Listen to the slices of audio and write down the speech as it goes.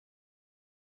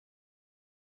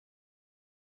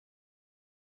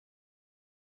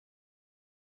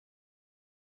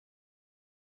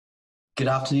Good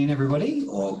afternoon, everybody,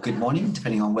 or good morning,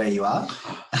 depending on where you are.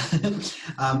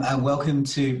 And welcome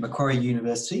to Macquarie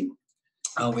University.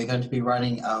 We're going to be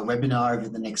running a webinar over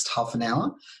the next half an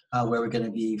hour where we're going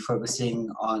to be focusing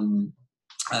on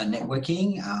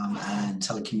networking and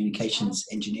telecommunications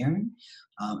engineering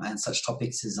and such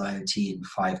topics as IoT and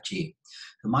 5G.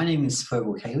 So my name is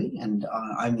Fergal Cayley, and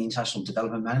I'm the International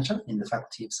Development Manager in the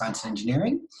Faculty of Science and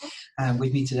Engineering. And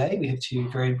with me today, we have two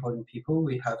very important people.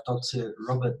 We have Dr.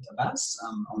 Robert Abbas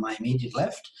on my immediate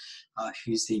left,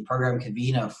 who's the Program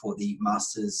Convener for the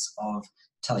Masters of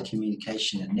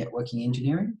Telecommunication and Networking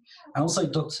Engineering, and also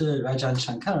Dr. Rajan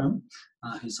Shankaram,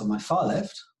 who's on my far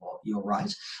left, or your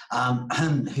right,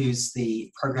 who's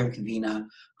the Program Convener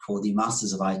for the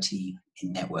Masters of IT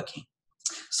in Networking.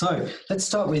 So let's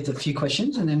start with a few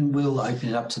questions and then we'll open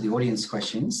it up to the audience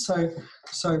questions.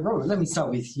 So Robert, let me start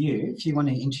with you. If you want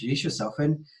to introduce yourself,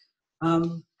 and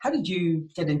how did you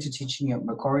get into teaching at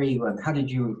Macquarie, and how did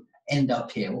you end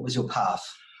up here? What was your path?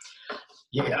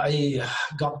 Yeah, I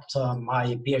got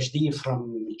my PhD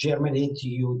from Germany to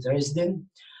U Dresden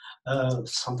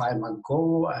some time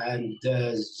ago, and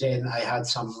then I had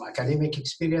some academic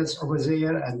experience over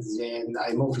there, and then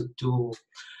I moved to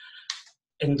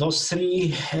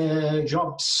industry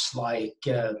jobs like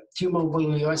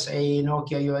T-Mobile USA,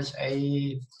 Nokia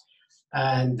USA,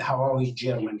 and Huawei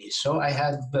Germany. So I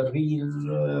had the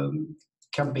real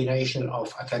combination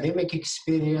of academic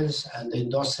experience and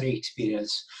industry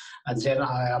experience. And then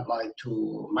I applied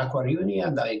to Macquarie Uni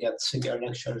and I got senior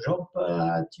lecturer job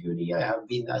at Uni. I have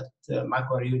been at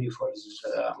Macquarie Uni for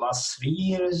the last 3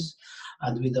 years,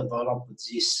 and we developed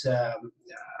this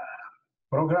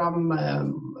program,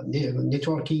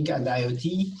 networking and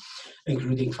IoT,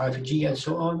 including 5G and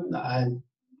so on. And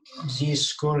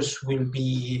this course will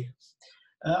be,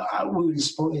 we will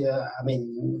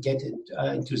get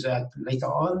into that later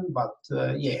on. But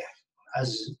yeah,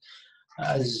 as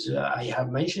I have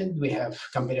mentioned, we have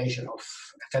combination of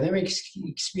academic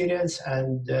experience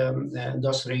and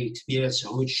industry experience,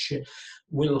 which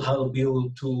will help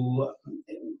you to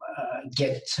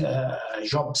get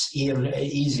jobs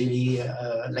easily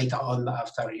later on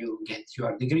after you get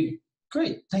your degree.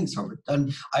 Great, thanks, Robert.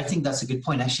 And I think that's a good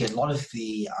point. Actually, a lot of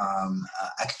the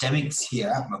academics here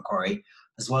at Macquarie,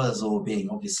 as well as all being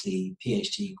obviously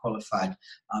PhD qualified,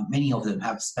 many of them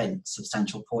have spent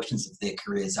substantial portions of their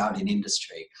careers out in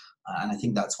industry. And I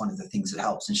think that's one of the things that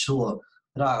helps ensure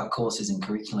that our courses and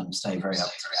curriculum stay very up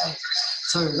to date.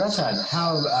 So Rajan,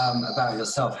 how about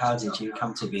yourself? How did you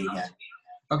come to be here?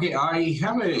 Okay, I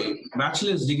have a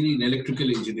bachelor's degree in electrical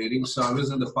engineering, so I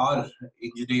was in the power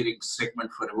engineering segment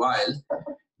for a while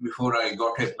before I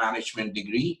got a management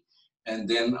degree. And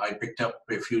then I picked up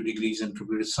a few degrees in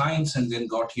computer science and then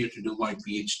got here to do my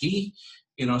PhD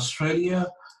in Australia.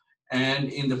 And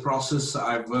in the process,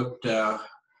 I've worked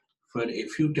for a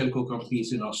few telco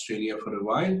companies in Australia for a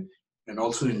while, and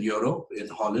also in Europe, in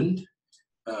Holland,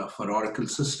 for Oracle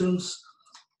Systems.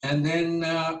 And then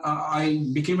I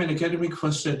became an academic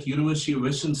first at University of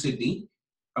Western Sydney.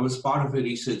 I was part of a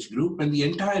research group, and the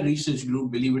entire research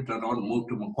group, believe it or not, moved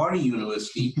to Macquarie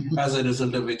University, as a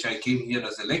result of which I came here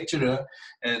as a lecturer,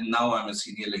 and now I'm a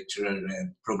senior lecturer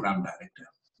and program director.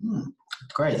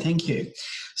 Great, thank you.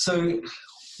 So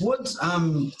what,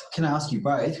 can I ask you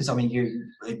both, because I mean, you,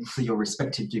 for your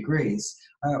respective degrees,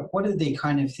 what are the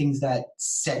kind of things that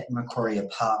set Macquarie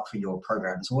apart for your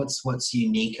programs? What's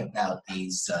unique about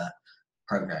these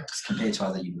programs compared to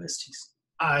other universities?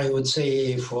 I would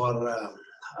say for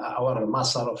our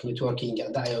Master of Networking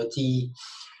and IoT,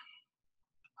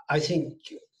 I think,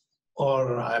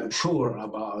 or I'm sure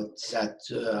about that,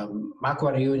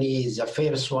 Macquarie Uni is the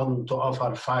first one to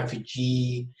offer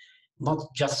 5G,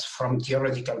 not just from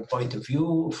theoretical point of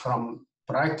view, from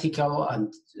practical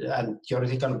and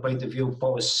theoretical point of view,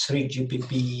 both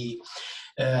 3GPP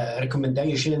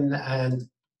recommendation and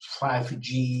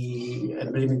 5G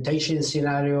implementation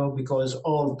scenario, because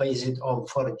all based on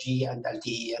 4G and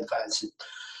LTE advanced.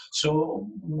 So,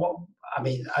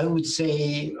 I would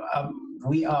say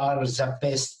we are the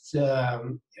best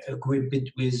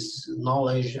equipped with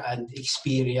knowledge and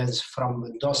experience from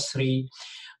industry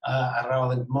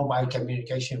around mobile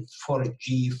communication,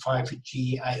 4G,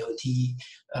 5G, IoT,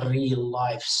 real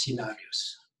life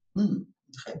scenarios.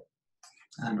 Okay.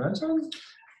 And Rajan?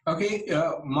 Okay,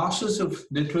 Masters of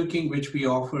Networking, which we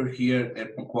offer here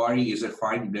at Macquarie, is a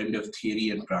fine blend of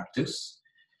theory and practice.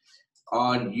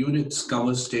 Our units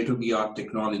cover state-of-the-art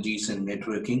technologies in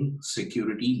networking,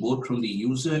 security, both from the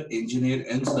user, engineer,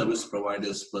 and service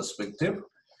provider's perspective.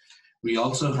 We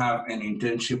also have an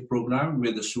internship program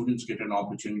where the students get an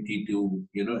opportunity to,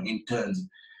 intern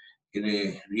in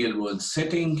a real-world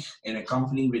setting, in a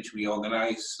company which we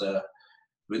organize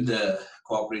with the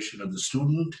cooperation of the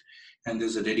student. And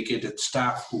there's a dedicated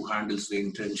staff who handles the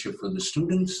internship for the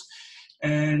students.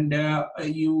 And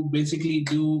you basically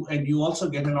do, and you also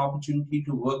get an opportunity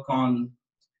to work on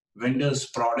vendors'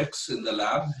 products in the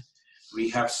lab. We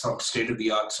have some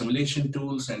state-of-the-art simulation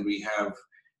tools, and we have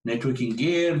networking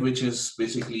gear, which is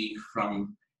basically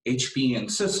from HP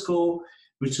and Cisco,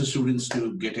 which the students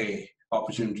do get a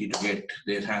opportunity to get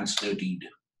their hands dirtied.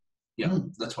 Yeah,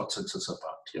 that's what sets us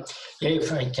apart. Yeah.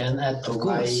 If I can add to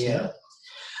my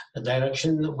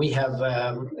direction, we have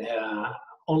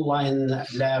online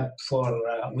lab for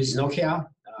with Nokia.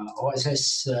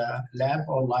 OSS lab,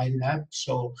 online lab,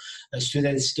 so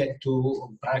students get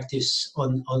to practice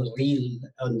on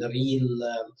the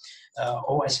real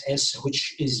OSS,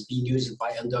 which is being used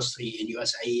by industry in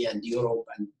USA and Europe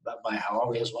and by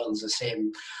Huawei as well. The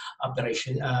same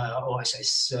operation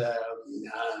OSS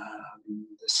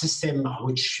system,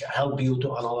 which help you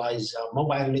to analyze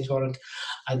mobile network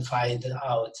and find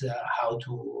out how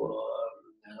to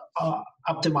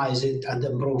optimize it and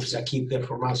improve the key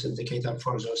performance indicator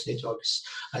for those networks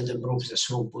and improve the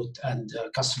throughput and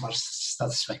customer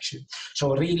satisfaction.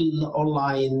 So real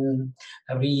online,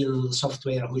 real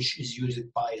software which is used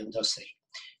by industry.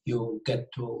 You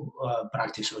get to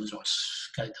practice on those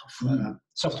kind of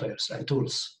softwares and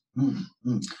tools.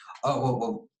 Oh,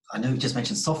 well, I know you just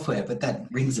mentioned software, but that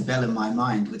rings a bell in my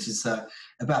mind, which is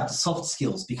about the soft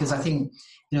skills, because I think,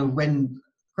 when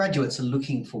graduates are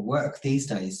looking for work these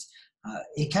days,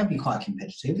 it can be quite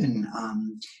competitive, and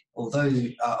although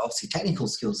obviously technical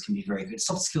skills can be very good,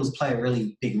 soft skills play a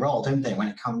really big role, don't they, when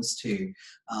it comes to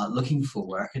looking for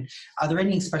work? And are there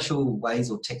any special ways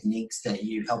or techniques that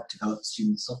you help develop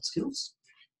students' soft skills?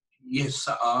 Yes,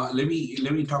 let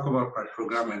me talk about our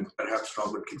program, and perhaps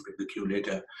Robert can pick the cue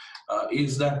later.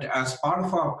 Is that as part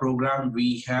of our program,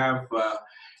 we have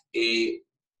a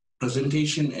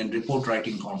presentation and report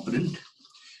writing component.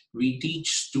 We teach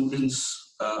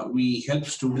students, we help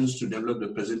students to develop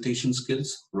their presentation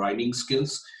skills, writing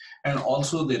skills, and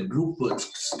also their group work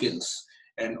skills.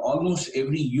 And almost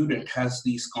every unit has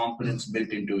these components built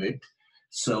into it.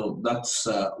 So that's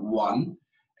one.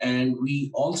 And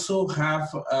we also have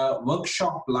a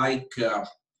workshop-like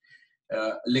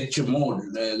lecture mode,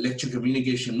 lecture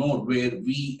communication mode, where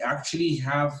we actually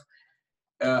have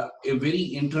a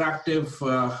very interactive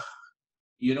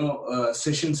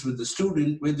sessions with the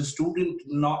student, where the student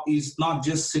is not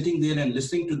just sitting there and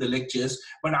listening to the lectures,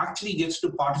 but actually gets to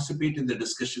participate in the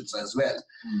discussions as well.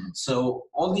 So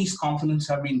all these components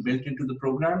have been built into the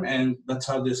program, and that's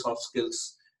how the soft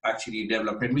skills actually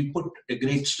develop. And we put a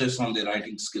great stress on the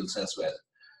writing skills as well.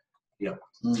 Yeah.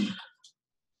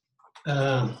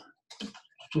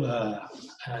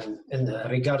 In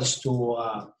regards to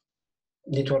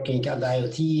networking and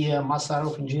IoT, Master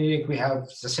of Engineering, we have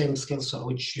the same skills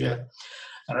which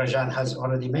Rajan has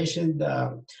already mentioned.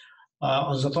 On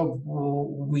the top,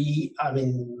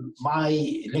 my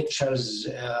lectures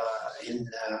in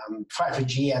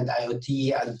 5G and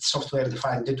IoT and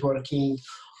software-defined networking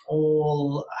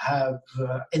all have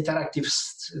interactive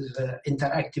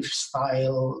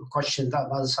style questions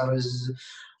and answers.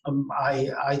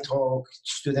 I talk,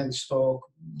 students talk,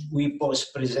 we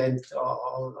both present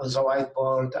on the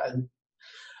whiteboard, and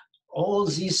all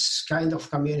these kind of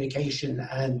communication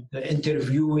and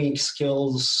interviewing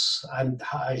skills and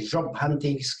job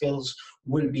hunting skills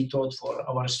will be taught for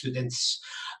our students.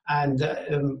 And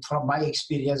from my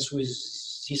experience with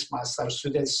these master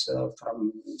students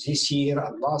from this year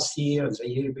and last year and the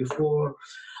year before,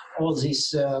 all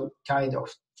these kind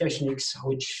of techniques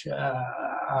which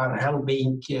are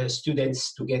helping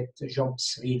students to get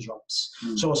jobs, real jobs.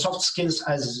 So soft skills,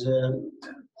 as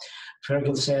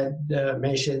Fergal said,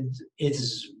 mentioned, it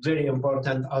is very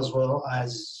important as well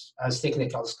as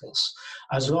technical skills.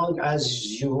 As long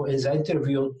as you, in the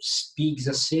interview, speak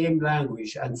the same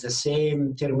language and the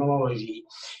same terminology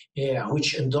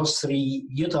which industry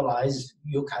utilize,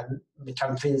 you can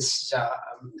convince the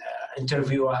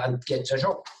interviewer and get the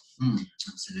job.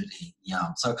 Absolutely,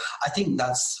 yeah. So I think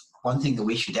that's one thing that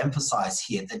we should emphasize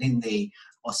here, that in the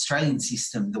Australian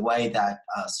system, the way that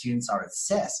students are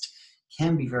assessed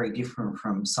can be very different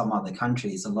from some other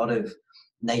countries. A lot of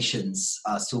nations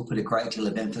still put a great deal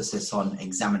of emphasis on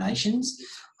examinations.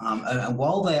 And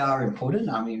while they are important,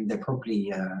 they're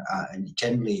probably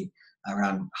generally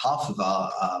around half of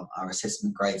our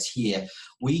assessment grades here,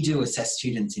 we do assess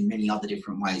students in many other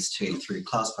different ways too, through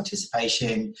class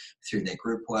participation, through their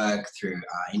group work, through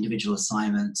individual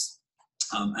assignments.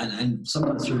 and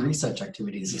sometimes through research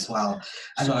activities as well.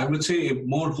 And so I would say a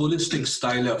more holistic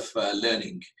style of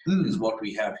learning is what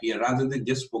we have here, rather than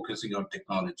just focusing on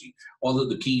technology. Although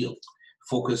the key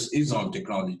focus is on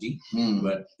technology,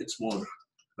 but it's more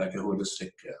like a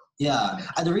holistic. Yeah,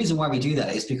 and the reason why we do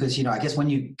that is because, I guess when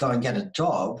you go and get a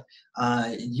job,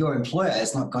 your employer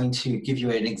is not going to give you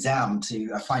an exam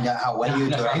to find out how well you're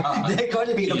doing. They're going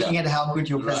to be looking at how good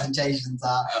your presentations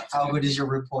are, how good is your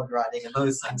report writing, and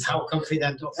those things. And how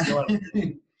confident of your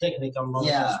technical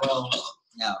knowledge as well,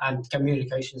 and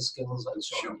communication skills and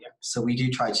so on. Yeah. So we do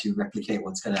try to replicate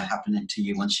what's going to happen to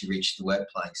you once you reach the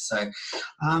workplace. So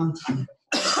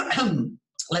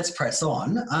let's press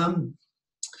on.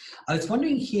 I was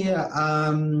wondering here,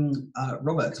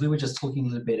 Robert, because we were just talking a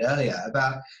little bit earlier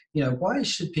about, why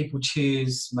should people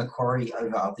choose Macquarie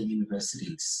over other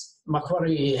universities?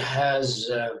 Macquarie has,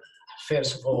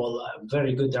 first of all, a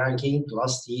very good ranking.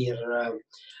 Last year,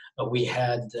 we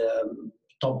had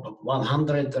top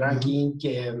 100 ranking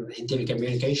in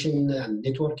telecommunication and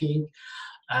networking.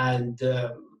 And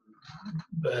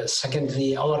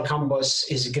secondly, our campus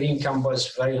is a green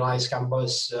campus, very nice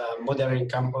campus, modern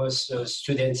campus.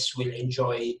 Students will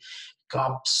enjoy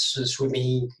clubs,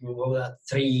 swimming,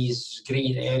 trees,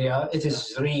 green area. It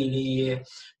is really a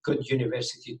good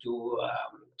university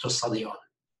to study on.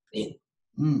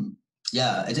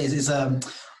 Yeah, it is a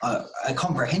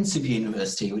comprehensive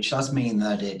university, which does mean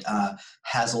that it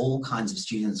has all kinds of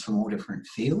students from all different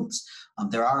fields.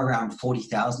 There are around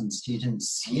 40,000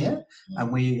 students here,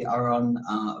 and we are on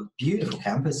a beautiful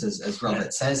campus, as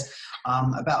Robert says,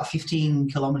 about 15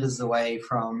 kilometres away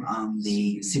from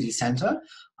the city centre,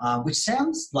 which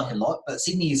sounds like a lot, but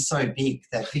Sydney is so big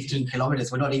that 15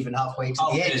 kilometres, we're not even halfway to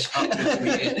the edge.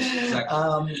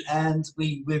 Exactly. And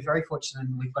we're very fortunate,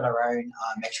 and we've got our own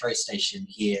metro station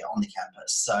here on the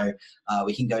campus. So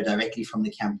we can go directly from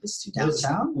the campus to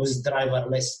downtown. With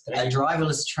driverless train. A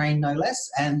driverless train, no less,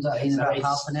 and in about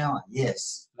half an hour.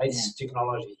 Yes. Latest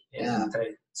technology. Yeah.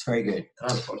 It's very good.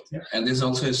 Transport. Yeah. And there's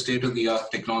also a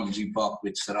state-of-the-art technology park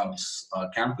which surrounds our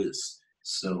campus.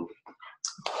 So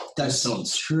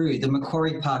that's true. The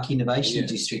Macquarie Park Innovation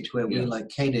District, where we're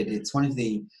located, it's one of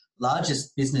the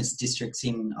largest business districts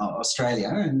in Australia.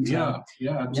 And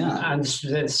and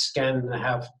students can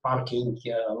have parking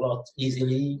a lot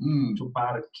easily to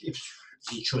park if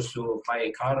you choose to buy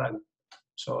a car, and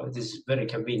so it is very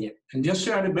convenient. And just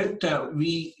to add a bit,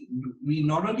 we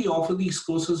not only offer these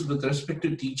courses with respect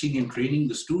to teaching and training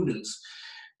the students,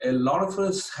 a lot of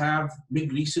us have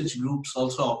big research groups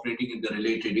also operating in the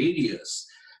related areas.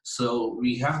 So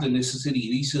we have the necessary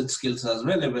research skills as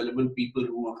well available, people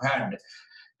who have had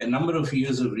a number of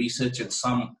years of research and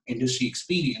some industry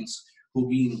experience who've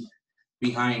been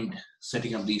behind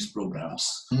setting up these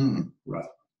programs. Right.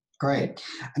 Great.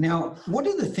 Now, what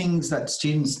are the things that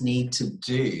students need to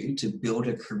do to build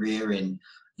a career in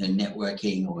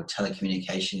networking or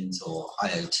telecommunications or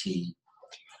IoT?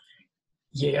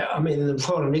 Yeah, I mean,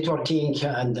 for networking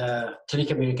and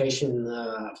telecommunication,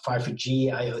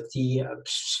 5G, IoT,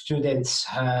 students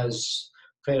has,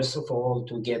 first of all,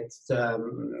 to get,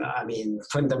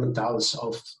 fundamentals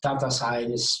of data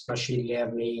science, machine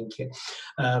learning,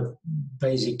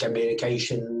 basic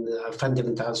communication,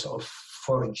 fundamentals of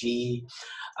 4G,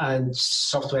 and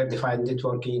software-defined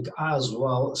networking as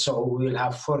well. So we'll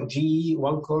have 4G,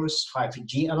 one course,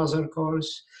 5G, another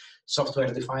course,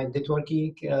 software-defined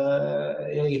networking,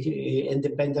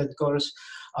 independent course,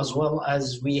 as well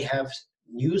as we have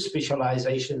new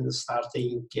specialization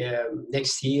starting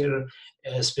next year,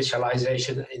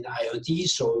 specialization in IoT.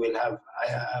 So we'll have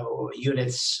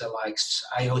units like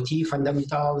IoT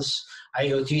fundamentals,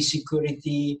 IoT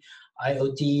security,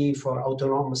 IoT for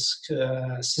autonomous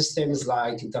systems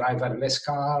like driverless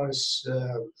cars,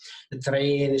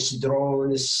 trains,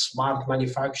 drones, smart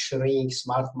manufacturing,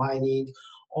 smart mining,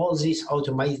 all these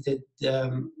automated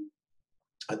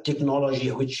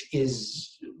technology which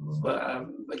is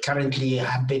currently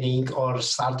happening or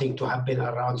starting to happen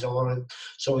around the world.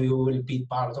 So you will be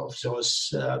part of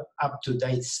those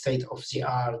up-to-date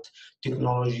state-of-the-art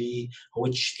technology,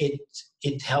 which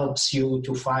it helps you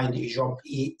to find a job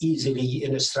easily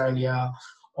in Australia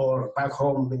or back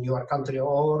home in your country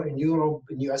or in Europe,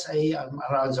 in USA, and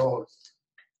around the world.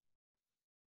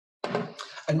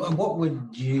 And what would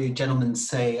you gentlemen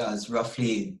say as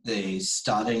roughly the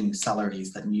starting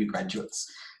salaries that new graduates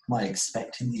might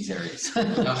expect in these areas?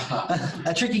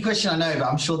 A tricky question, I know, but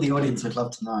I'm sure the audience would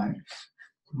love to know.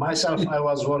 Myself, I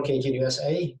was working in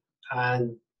USA,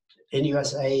 and in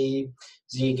USA,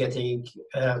 they're getting,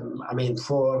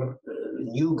 for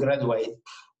new graduate,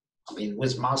 I mean,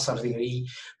 with master's degree,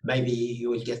 maybe you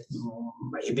will get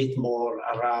a bit more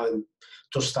around,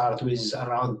 to start with,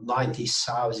 around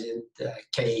 90,000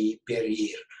 K per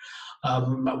year.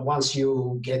 Once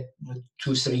you get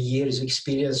 2-3 years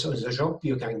experience on the job,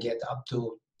 you can get up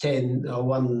to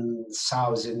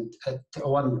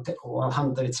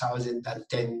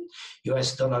 100,010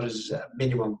 US dollars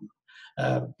minimum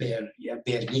per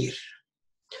year.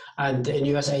 And in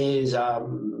USA, is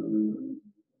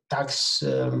tax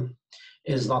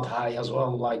is not high as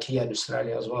well, like here in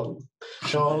Australia as well.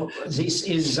 So this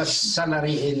is a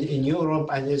salary in Europe,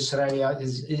 and Australia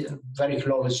is very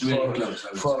close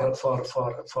for our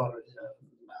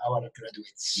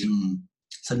graduates.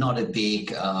 So not a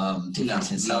big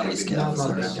difference in salary scales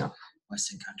around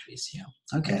Western countries. Yeah.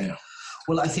 Okay. Yeah.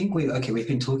 Well, I think we've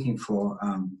been talking for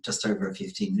just over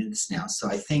 15 minutes now. So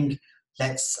I think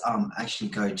let's actually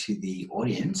go to the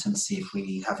audience and see if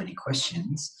we have any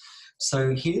questions.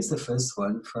 So here's the first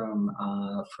one from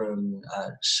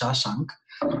Shashank.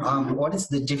 What is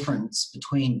the difference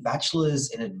between bachelor's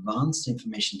in advanced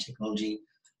information technology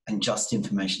and just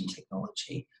information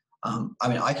technology? I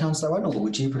mean, I can answer that one, or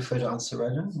would you prefer to answer,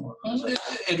 Rajan?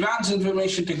 Advanced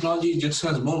information technology just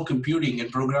has more computing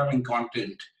and programming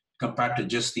content compared to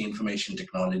just the information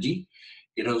technology.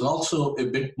 It was also a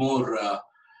bit more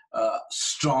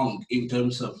strong in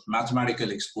terms of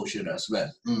mathematical exposure as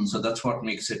well. So that's what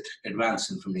makes it advanced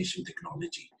information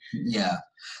technology. Yeah.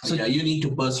 So yeah, you need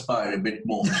to perspire a bit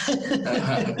more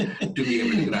to be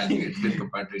able to graduate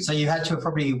compared to. So you had to have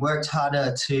probably worked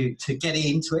harder to get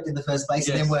into it in the first place,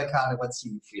 and then work harder once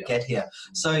you get here.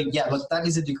 So yeah, look, that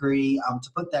is a degree.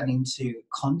 To put that into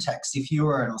context, if you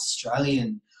were an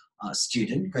Australian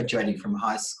student graduating from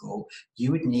high school,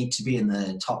 you would need to be in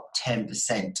the top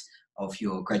 10% of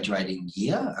your graduating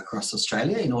year across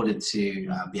Australia in order to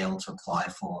be able to apply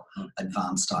for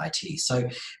advanced IT. So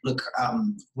look,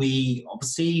 we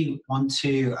obviously want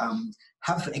to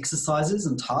have exercises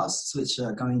and tasks which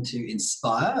are going to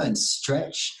inspire and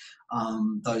stretch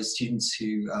those students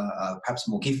who are perhaps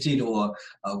more gifted or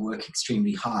work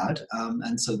extremely hard.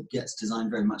 And so yeah, it's designed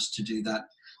very much to do that,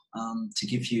 to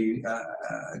give you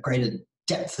a greater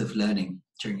depth of learning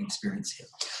during experience here.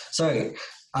 So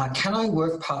can I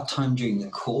work part-time during the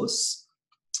course?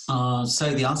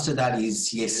 So the answer to that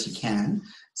is yes, you can.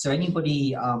 So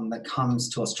anybody that comes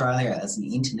to Australia as an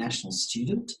international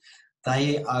student,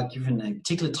 they are given a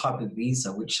particular type of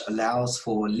visa which allows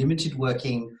for limited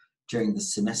working during the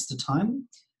semester time,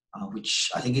 which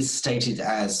I think is stated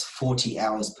as 40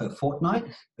 hours per fortnight,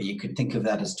 but you could think of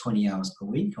that as 20 hours per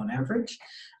week on average.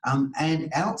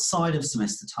 And outside of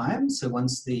semester time, so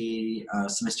once the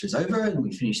semester is over and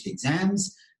we finish the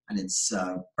exams and it's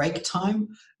break time,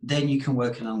 then you can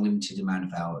work an unlimited amount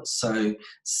of hours. So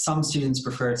some students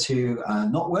prefer to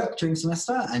not work during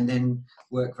semester and then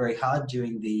work very hard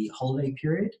during the holiday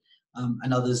period.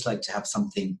 And others like to have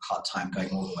something part-time going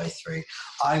all the way through.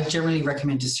 I generally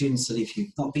recommend to students that if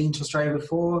you've not been to Australia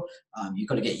before, you've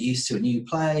got to get used to a new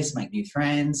place, make new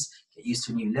friends, get used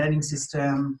to a new learning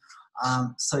system.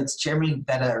 So it's generally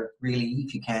better, really,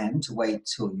 if you can, to wait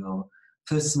till your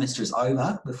first semester is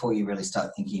over before you really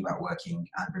start thinking about working.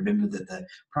 And remember that the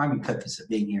primary purpose of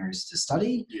being here is to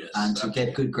study and to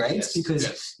get good grades,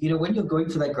 because you know, when you're going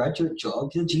for that graduate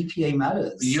job, your GPA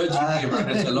matters. Your GPA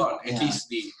matters a lot, at least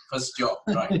the first job,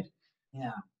 right?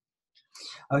 Yeah.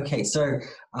 Okay, so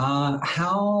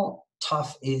how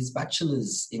tough is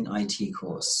bachelor's in IT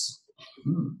course?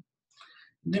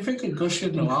 Difficult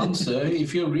question to answer.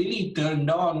 If you're really turned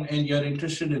on and you're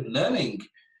interested in learning,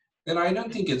 then I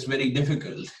don't think it's very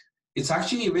difficult. It's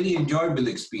actually a very enjoyable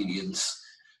experience.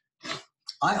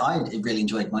 I really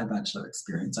enjoyed my bachelor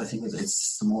experience. I think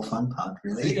it's the more fun part,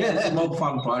 really. Yeah, it's the more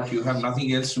fun part. You have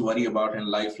nothing else to worry about in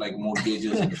life like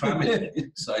mortgages and family.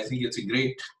 So I think it's a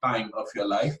great time of your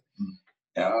life.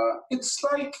 It's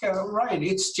like, right,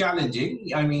 it's challenging.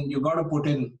 I mean, you got to put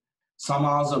in some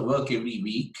hours of work every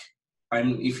week. I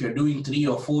mean, if you're doing 3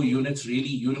 or 4 units, really,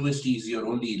 university is your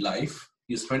only life.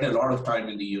 You spend a lot of time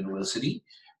in the university.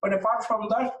 But apart from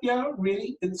that, yeah,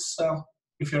 really, it's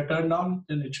if you're turned on,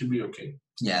 then it should be okay.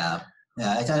 Yeah.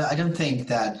 I don't think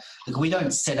that, like, we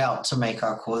don't set out to make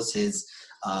our courses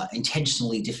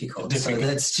intentionally difficult so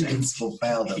that students will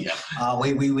fail them.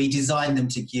 We design them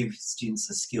to give students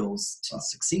the skills to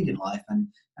succeed in life and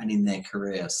in their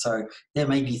career. So there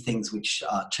may be things which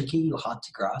are tricky or hard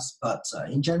to grasp, but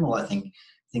in general, I think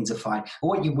things are fine. But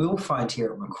what you will find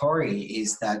here at Macquarie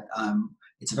is that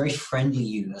it's a very friendly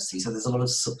university. So there's a lot of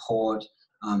support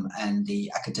and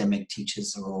the academic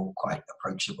teachers are all quite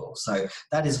approachable. So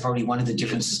that is probably one of the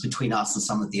differences between us and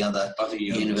some of the other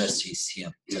universities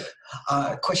here.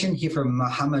 Yeah. Question here from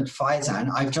Mohammed Faizan.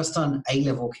 I've just done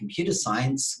A-level computer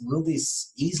science. Will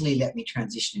this easily let me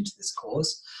transition into this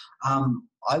course?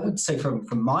 I would say from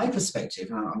my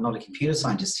perspective, and I'm not a computer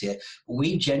scientist here,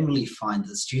 we generally find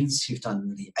that students who've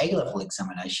done the A-level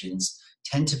examinations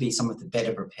tend to be some of the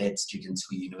better prepared students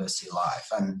for university life.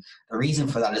 And the reason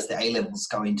for that is the A-levels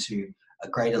go into a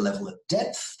greater level of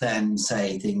depth than,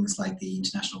 say, things like the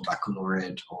International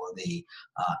Baccalaureate or the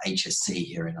HSC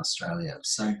here in Australia.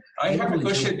 So I have a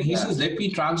question. He says, let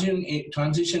me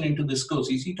transition into this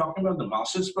course. Is he talking about the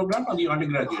master's program or the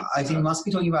undergraduate? I think he must be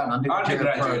talking about an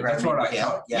undergraduate program. That's what I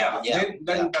thought.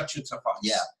 Then that should suffice.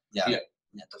 Yeah,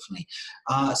 definitely.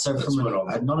 So from an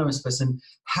anonymous person,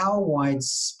 how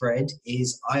widespread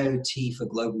is IoT for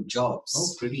global jobs?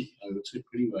 Oh, I would say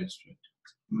pretty widespread.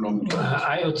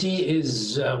 IoT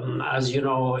is, as you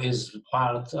know, is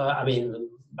part,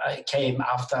 came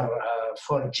after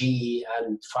 4G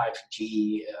and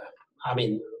 5G,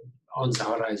 on the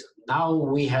horizon. Now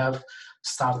we have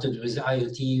started with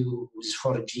IoT with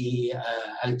 4G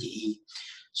LTE.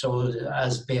 So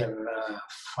as per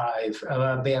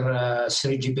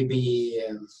 3GPP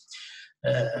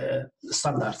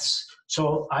standards.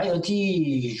 So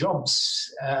IoT jobs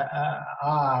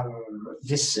are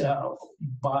this.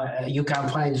 You can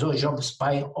find those jobs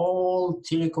by all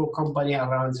telecom companies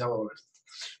around the world,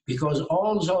 because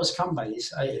all those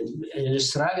companies in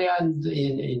Australia and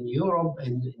in Europe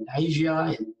and in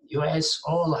Asia, in US,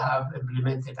 all have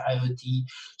implemented IoT.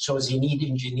 So they need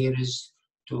engineers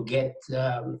to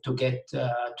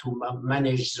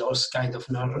manage those kind of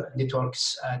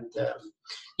networks, and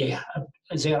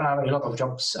there are a lot of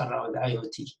jobs around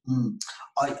IoT.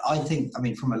 I think,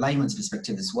 from a layman's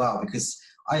perspective as well, because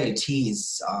IoT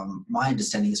is, my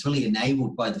understanding, is really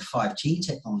enabled by the 5G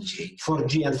technology.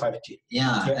 4G and 5G.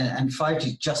 Yeah. And 5G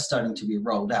is just starting to be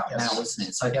rolled out now, isn't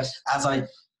it? So as I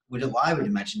would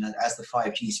imagine that as the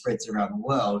 5G spreads around the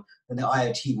world, then the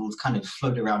IoT will kind of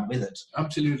float around with it.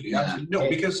 Absolutely. No,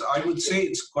 because I would say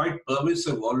it's quite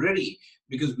pervasive already,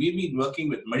 because we've been working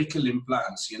with medical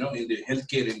implants, in the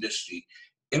healthcare industry.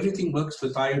 Everything works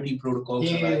with IoT protocols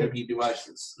and IoT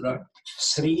devices, right?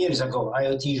 3 years ago,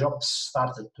 IoT jobs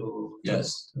started to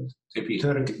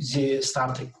they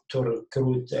started to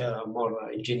recruit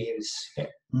more engineers.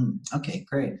 Okay,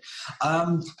 great.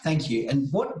 Thank you.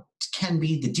 And what can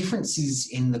be the differences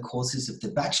in the courses of the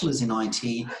bachelor's in IT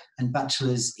and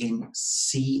bachelor's in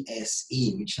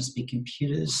CSE, which must be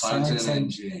Computer Science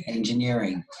and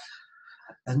Engineering?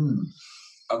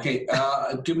 Okay,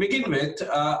 to begin with,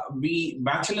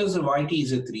 Bachelor's of IT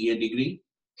is a 3-year degree.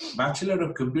 Bachelor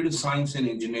of Computer Science and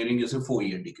Engineering is a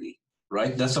 4-year degree,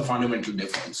 right? That's a fundamental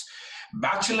difference.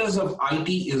 Bachelor's of IT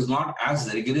is not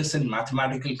as rigorous in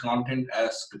mathematical content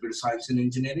as Computer Science and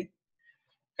Engineering.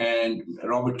 And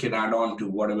Robert can add on to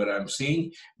whatever I'm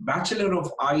saying. Bachelor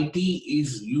of IT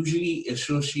is usually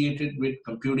associated with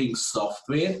computing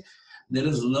software. There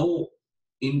is no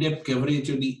in-depth coverage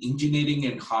of the engineering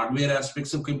and hardware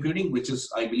aspects of computing, which is,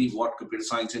 I believe, what computer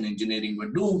science and engineering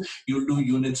would do. You'll do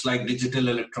units like digital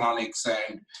electronics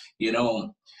and,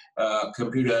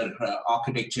 computer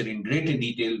architecture in greater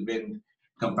detail when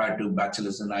compared to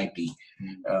bachelor's in IT.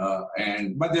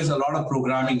 But there's a lot of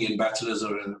programming in bachelor's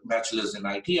in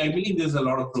IT. I believe there's a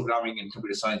lot of programming in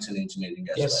computer science and engineering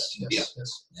as well. Yes.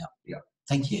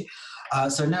 Thank you.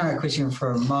 So now a question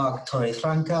from Mark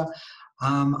Torrefranca.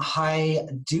 Hi,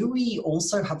 do we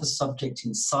also have a subject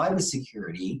in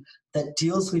cybersecurity that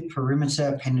deals with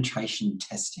perimeter penetration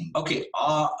testing? Okay,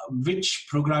 which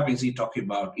program is he talking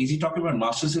about? Is he talking about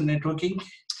Masters in Networking?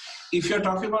 If you're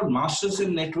talking about Masters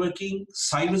in Networking,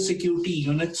 cybersecurity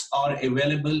units are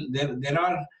available. There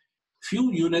are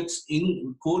few units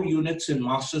core units in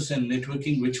Masters in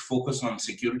Networking which focus on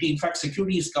security. In fact,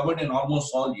 security is covered in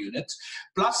almost all units.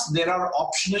 Plus, there are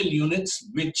optional units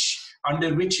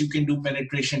under which you can do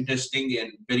penetration testing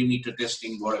and perimeter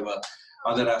testing, whatever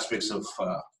other aspects of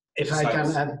if I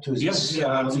can add to this,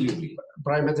 absolutely.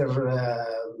 Perimeter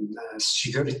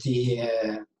security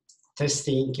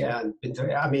testing,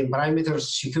 perimeter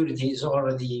security is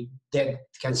already dead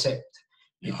concept,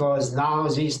 because now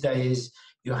these days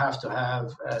you have to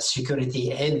have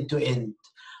security end-to-end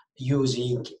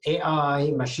using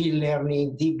AI, machine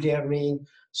learning, deep learning.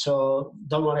 So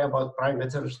don't worry about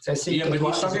perimeter testing. Yeah,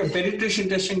 but penetration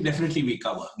testing, definitely we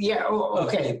cover. Yeah,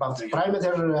 okay, but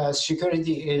perimeter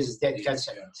security is dead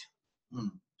concept.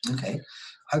 Okay.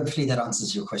 Hopefully that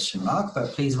answers your question, Mark, but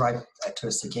please write to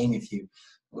us again if you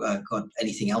got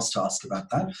anything else to ask about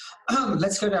that.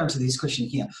 Let's go down to this question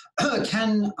here.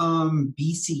 Can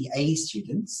BCA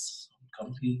students...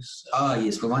 Companies.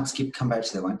 Yes, we might come back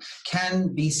to that one. Can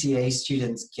BCA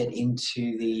students get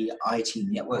into the IT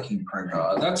networking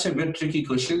program? That's a very tricky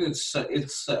question. It's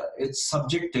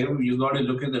subjective. You got to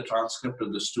look at the transcript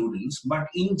of the students. But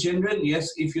in general, yes,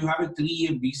 if you have a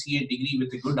 3-year BCA degree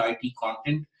with a good IT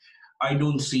content, I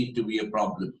don't see it to be a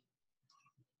problem.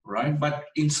 Right, but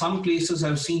in some places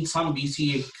I've seen some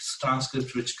BCA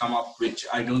transcripts which come up, which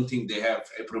I don't think they have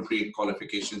appropriate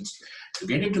qualifications to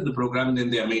get into the program.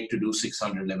 Then they are made to do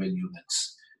 600 level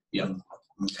units. Yeah.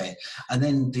 Okay. And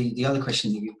then the other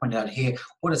question that you pointed out here: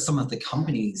 what are some of the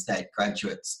companies that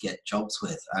graduates get jobs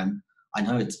with? I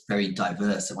know it's very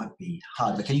diverse. It might be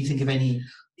hard, but can you think of any?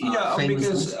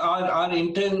 Because our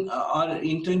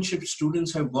internship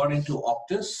students have got into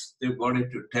Optus, they've got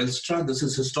into Telstra. This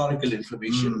is historical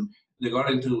information. They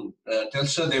got into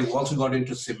Telstra. They've also got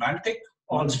into Symantec.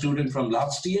 All student from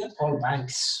last year. All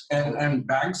banks and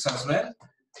banks as well.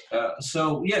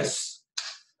 So yes,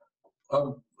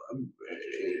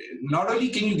 not only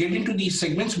can you get into these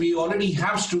segments, we already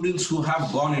have students who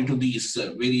have gone into these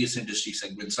various industry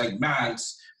segments like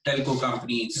banks, telco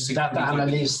companies, data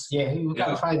analysts. Yeah, you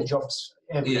can find jobs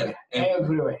everywhere.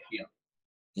 Everywhere.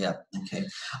 Yeah. Okay.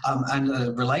 And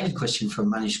a related question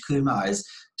from Manish Kumar is: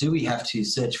 do we have to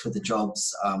search for the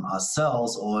jobs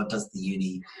ourselves, or does the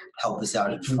uni help us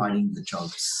out in finding the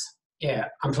jobs? Yeah,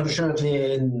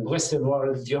 unfortunately, in Western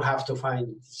world, you have to find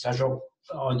a job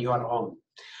on your own.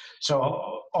 So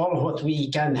all what we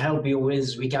can help you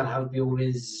with,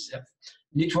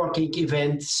 networking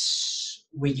events.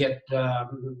 We get to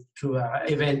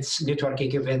events,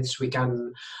 networking events. We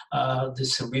can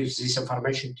distribute this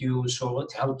information to you, so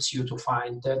it helps you to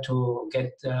find, to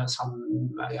get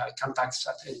some contacts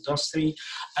at the industry,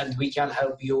 and we can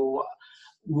help you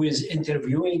with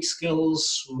interviewing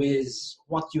skills, with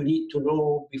what you need to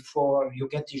know before you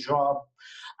get the job,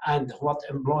 and what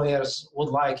employers would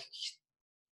like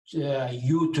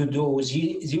you to do.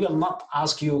 They will not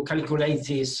ask you calculate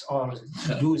this or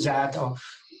do that, or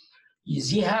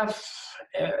they have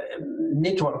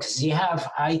networks, they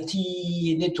have IT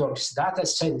networks, data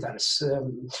centers,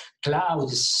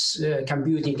 clouds,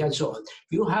 computing, and so on.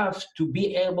 You have to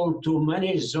be able to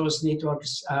manage those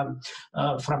networks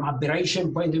from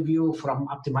operation point of view, from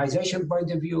optimization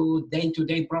point of view,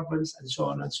 day-to-day problems, and so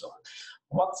on and so on.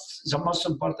 What's the most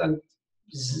important?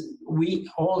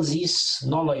 All this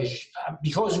knowledge,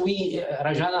 because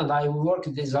Rajan and I work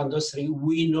in this industry,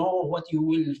 we know what you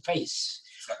will face.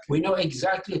 We know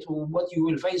exactly what you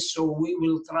will face, so we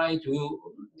will try to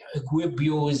equip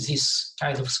you with this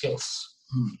kind of skills.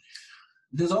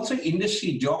 There's also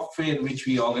industry job fair which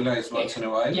we organize once in a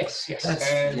while. Yes.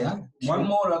 And one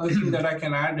more other thing that I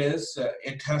can add is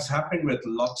it has happened with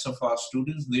lots of our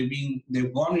students.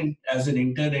 They've gone in as an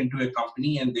intern into a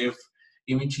company, and they've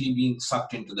eventually been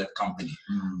sucked into that company.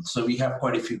 So we have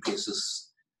quite a few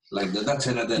cases like that. That's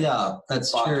another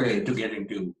that's true to get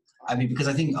into. I mean, because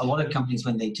I think a lot of companies,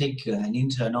 when they take an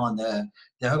intern on,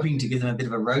 they're hoping to give them a bit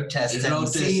of a road test and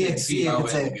see if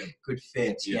it's a good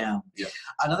fit. Yeah.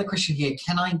 Another question here: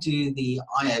 can I do the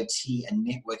IoT and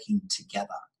networking together?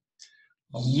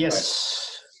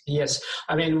 Yes.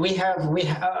 I mean, we have.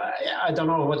 I don't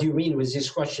know what you mean with this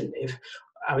question.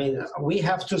 We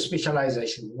have two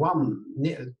specializations. One,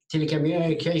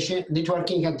 telecommunication,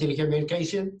 networking and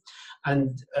telecommunication.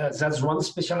 And that's one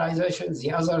specialization.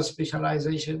 The other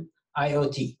specialization,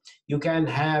 IoT. You can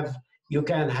have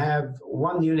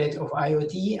one unit of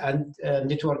IoT and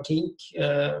networking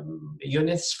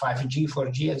units, 5G,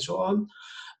 4G, and so on.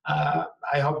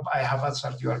 I hope I have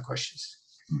answered your questions.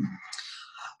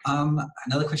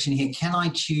 Another question here: can I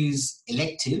choose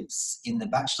electives in the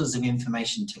Bachelor's of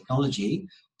Information Technology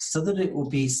so that it will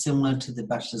be similar to the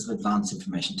Bachelor's of Advanced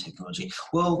Information Technology?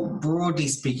 Well, broadly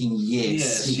speaking,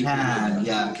 yes you can.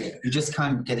 Okay. You just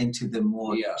can't get into the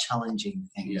more challenging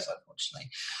things,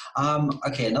 unfortunately.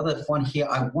 Okay, another one here: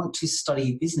 I want to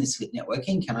study business with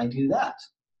networking. Can I do that?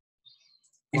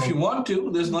 If you want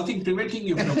to, there's nothing preventing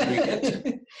you from doing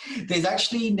it. There's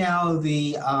actually now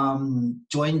the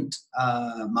joint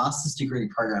master's degree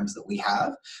programs that we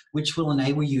have, which will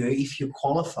enable you, if you're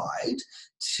qualified,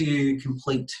 to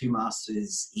complete 2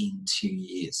 masters in 2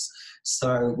 years.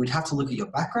 So we'd have to look at your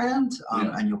background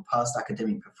and your past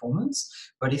academic performance.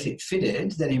 But if it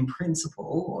fitted, then in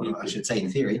principle, or I should say in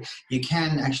theory, you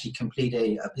can actually complete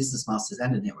a business master's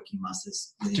and a networking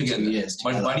master's within 2 years.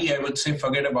 But buddy, I would say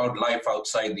forget about life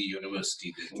outside the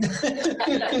university then.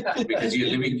 Because you're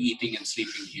living, eating, and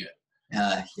sleeping here.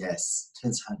 Yes,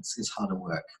 it's hard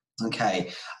work.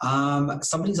 Okay.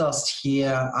 Somebody's asked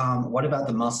here, what about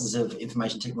the Masters of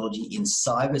Information Technology in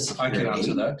Cybersecurity? I can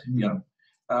answer that. Yeah.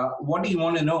 What do you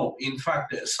want to know? In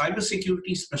fact,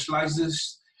 cybersecurity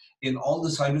specializes in all the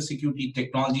cybersecurity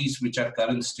technologies which are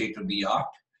current state of the art.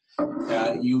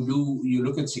 You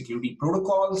look at security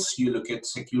protocols, you look at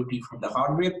security from the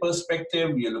hardware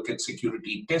perspective, you look at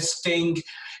security testing,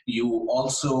 you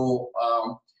also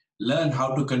learn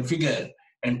how to configure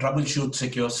and troubleshoot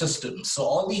secure systems. So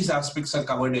all these aspects are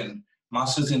covered in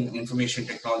Masters in Information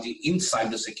Technology in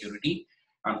Cybersecurity.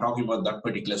 I'm talking about that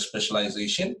particular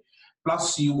specialization.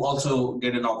 Plus, you also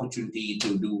get an opportunity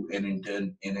to do an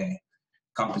intern in a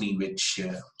company which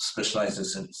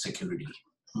specializes in security.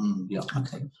 Yeah.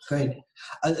 Okay, great.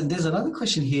 There's another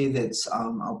question here that's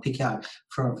I'll pick out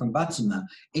from Batsuma.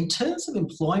 In terms of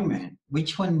employment,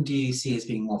 which one do you see as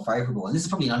being more favourable? And this is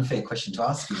probably an unfair question to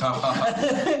ask you.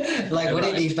 Like, would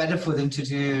it be better for them to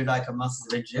do like a Masters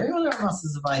of Engineering or a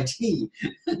Masters of IT?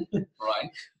 Right.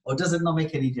 Or does it not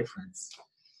make any difference?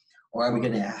 Or are we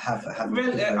going to have well,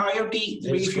 IoT,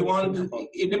 if you want,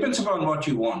 it depends upon what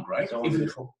you want, right?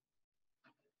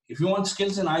 If you want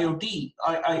skills in IoT,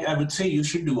 I would say you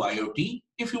should do IoT.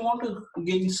 If you want to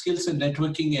gain skills in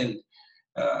networking and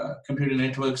computer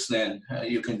networks, then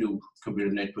you can do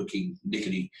computer networking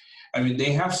degree. I mean,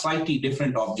 they have slightly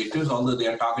different objectives, although they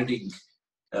are targeting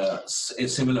a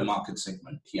similar market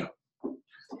segment. Yeah.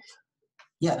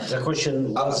 Yeah. The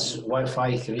question was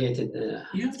Wi-Fi created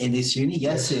in this uni?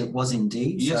 Yes, it was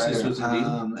indeed. Yes, so, it was indeed.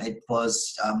 It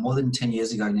was more than 10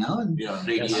 years ago now. And,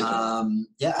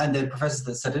 and the professors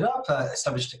that set it up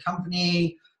established a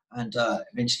company and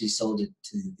eventually sold it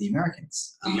to the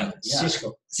Americans.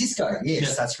 Cisco. Cisco,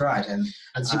 yes, that's right. And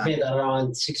they paid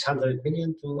around 600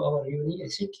 million to our uni, I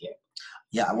think.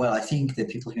 Yeah, well, I think the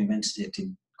people who invented it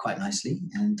did quite nicely,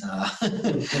 and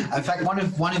in fact, one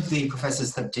of the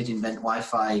professors that did invent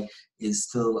Wi-Fi is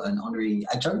still an honorary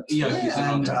adjunct. He's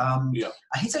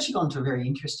actually gone to a very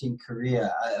interesting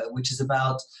career, which is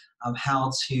about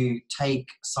how to take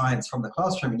science from the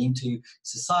classroom and into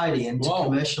society and to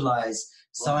commercialize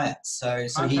science. So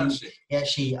he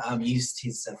actually used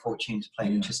his fortune to play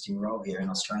an interesting role here in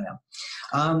Australia.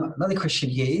 Another question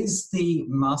here is the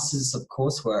Masters of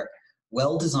Coursework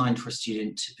well designed for a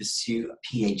student to pursue a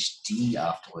PhD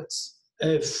afterwards?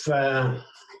 If a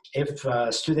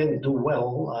student do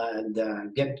well and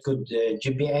get good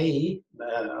GPA,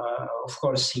 of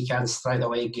course he can straight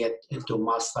away get into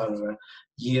master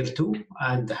year 2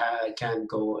 and can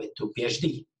go into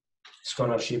PhD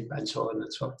scholarship and so on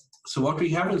and so on. So what we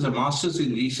have is a Masters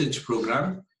in Research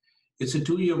program. It's a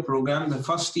 2-year program. The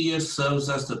first year serves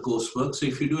as the coursework. So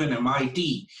if you do an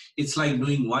MIT, it's like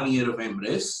doing 1 year of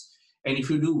MRes. And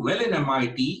if you do well in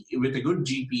MIT with a good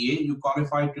GPA, you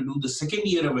qualify to do the second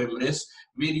year of MRes,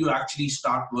 where you actually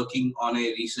start working on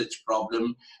a research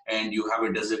problem and you have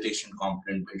a dissertation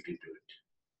component built into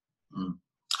it.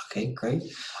 Okay, great.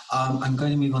 I'm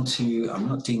going to move on to, I'm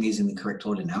not doing these in the correct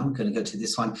order now. I'm going to go to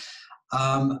this one.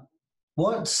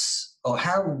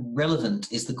 How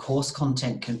relevant is the course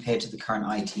content compared to the current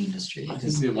IT industry? I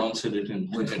think we've answered it in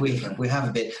we have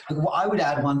a bit. I would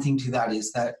add one thing to that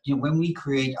is that when we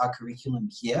create our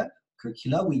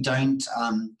curricula, we don't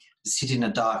sit in a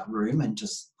dark room and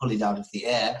just pull it out of the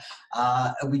air.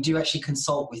 We do actually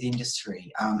consult with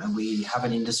industry, and we have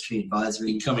an industry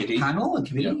advisory panel and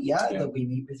committee that we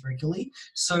meet with regularly.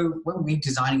 So when we're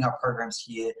designing our programs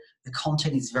here, the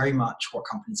content is very much what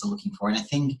companies are looking for. And I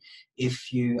think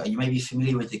if you may be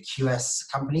familiar with the QS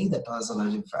company that does a lot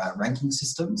of ranking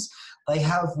systems, they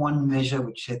have one measure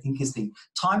which I think is the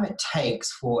time it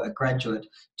takes for a graduate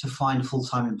to find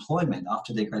full-time employment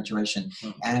after their graduation.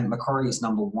 And Macquarie is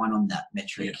number 1 on that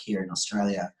metric here in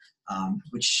Australia,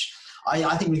 which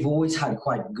I think we've always had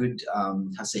quite good,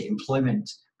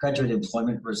 graduate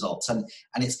employment results. And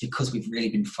it's because we've really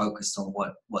been focused on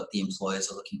what the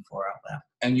employers are looking for out there.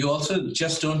 And you also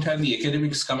just don't have the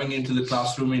academics coming into the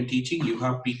classroom and teaching. You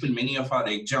have people, many of our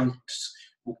adjuncts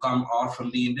who are from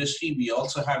the industry. We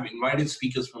also have invited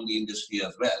speakers from the industry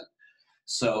as well.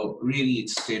 So really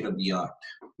it's state of the art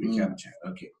we capture.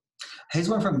 Okay. Here's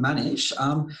one from Manish.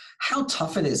 How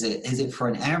tough is it for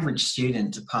an average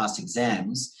student to pass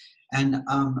exams? And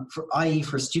for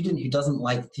a student who doesn't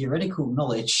like theoretical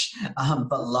knowledge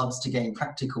but loves to gain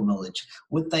practical knowledge,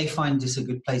 would they find this a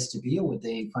good place to be, or would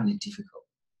they find it difficult?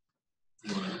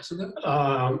 You want to answer that?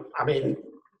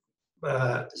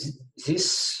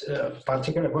 This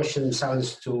particular question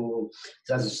sounds to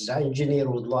that the engineer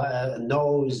would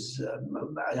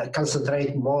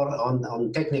concentrate more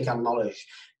on technical knowledge.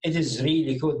 It is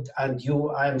really good, and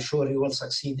I am sure you will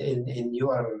succeed in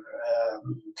your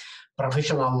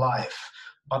professional life.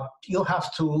 but you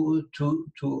have to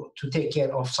take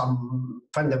care of some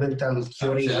fundamental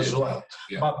theory as well.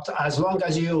 Yeah. But as long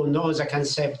as you know the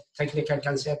concept, technical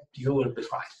concept, you will be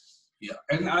fine. Yeah,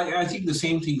 and I think the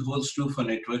same thing holds true for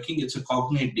networking. It's a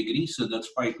cognate degree, so that's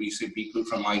why we say people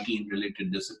from IT and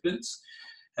related disciplines.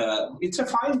 It's a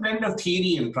fine blend of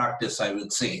theory and practice, I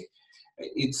would say.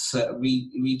 It's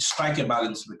we strike a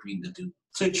balance between the two.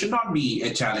 So it should not be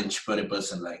a challenge for a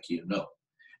person like you, no.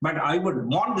 But I would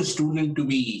want the student to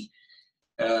be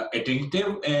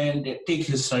attentive and take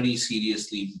his studies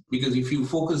seriously, because if you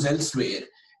focus elsewhere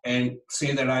and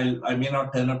say that I may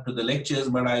not turn up to the lectures,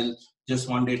 but I'll just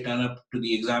one day turn up to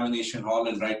the examination hall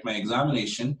and write my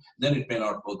examination, then it may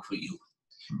not work for you.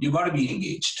 You got to be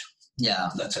engaged. Yeah,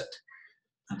 That's it.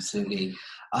 Absolutely.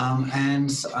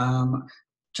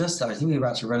 Just, I think we're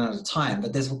about to run out of time,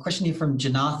 but there's a question here from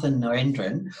Janathan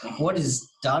Narendran. What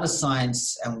is data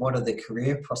science and what are the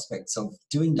career prospects of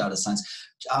doing data science?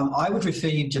 I would refer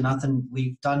you, Janathan,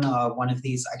 we've done one of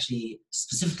these actually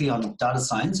specifically on data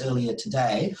science earlier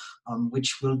today,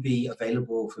 which will be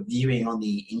available for viewing on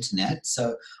the internet.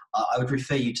 So I would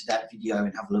refer you to that video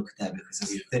and have a look at that, because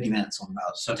there's 30 minutes on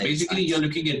about So data basically science. You're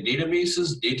looking at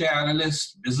databases, data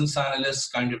analysts, business analysts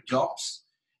kind of jobs.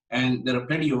 And there are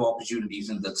plenty of opportunities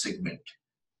in that segment,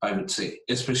 I would say,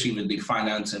 especially with the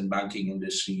finance and banking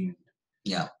industry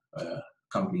and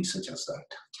companies such as that.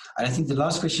 And I think the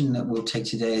last question that we'll take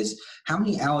today is, how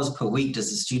many hours per week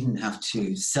does a student have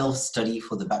to self-study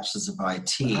for the Bachelor's of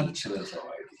IT? Bachelor's of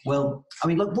IT. Well, I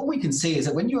mean, look, what we can see is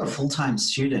that when you're a full-time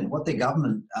student, what the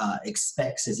government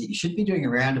expects is that you should be doing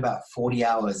around about 40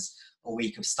 hours a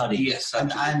week of study. Yes,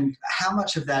 and how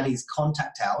much of that is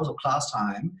contact hours or class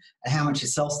time and how much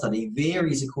is self-study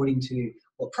varies according to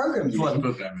what program you're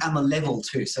in and the level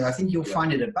too. So I think you'll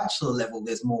find at a bachelor level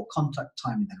there's more contact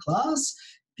time in the class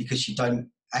because you don't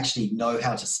actually know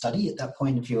how to study at that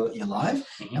point of your life.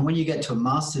 Mm-hmm. And when you get to a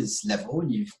master's level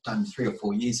and you've done 3 or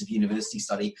 4 years of university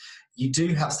study, you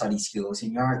do have study skills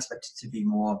and you are expected to be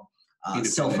more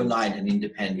self-reliant and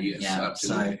independent. Yes, yeah.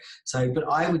 Absolutely. So, but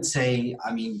I would say,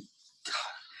 I mean,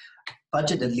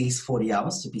 budget at least 40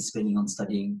 hours to be spending on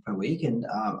studying per week. And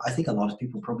I think a lot of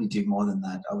people probably do more than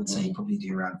that. I would say you probably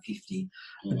do around 50,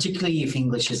 particularly if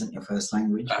English isn't your first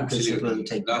language. Absolutely. Because it will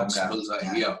take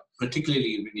longer. Yeah, particularly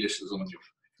if English is not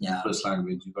your first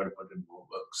language, you've got to put in more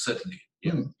work, certainly.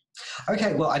 Yeah.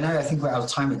 Okay, well, I think we're out of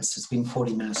time. It's been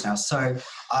 40 minutes now. So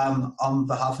on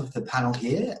behalf of the panel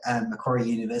here at Macquarie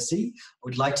University, I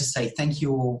would like to say thank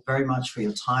you all very much for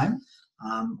your time.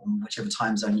 On whichever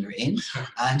time zone you're in.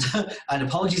 And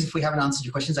apologies if we haven't answered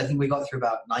your questions. I think we got through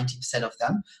about 90% of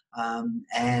them.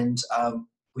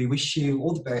 We wish you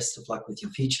all the best of luck with your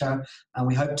future. And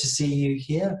we hope to see you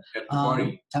here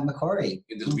at Macquarie.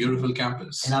 In this beautiful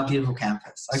campus. In our beautiful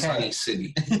campus. Okay. Sunny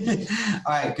city.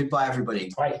 All right. Goodbye,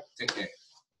 everybody. Bye. Take care.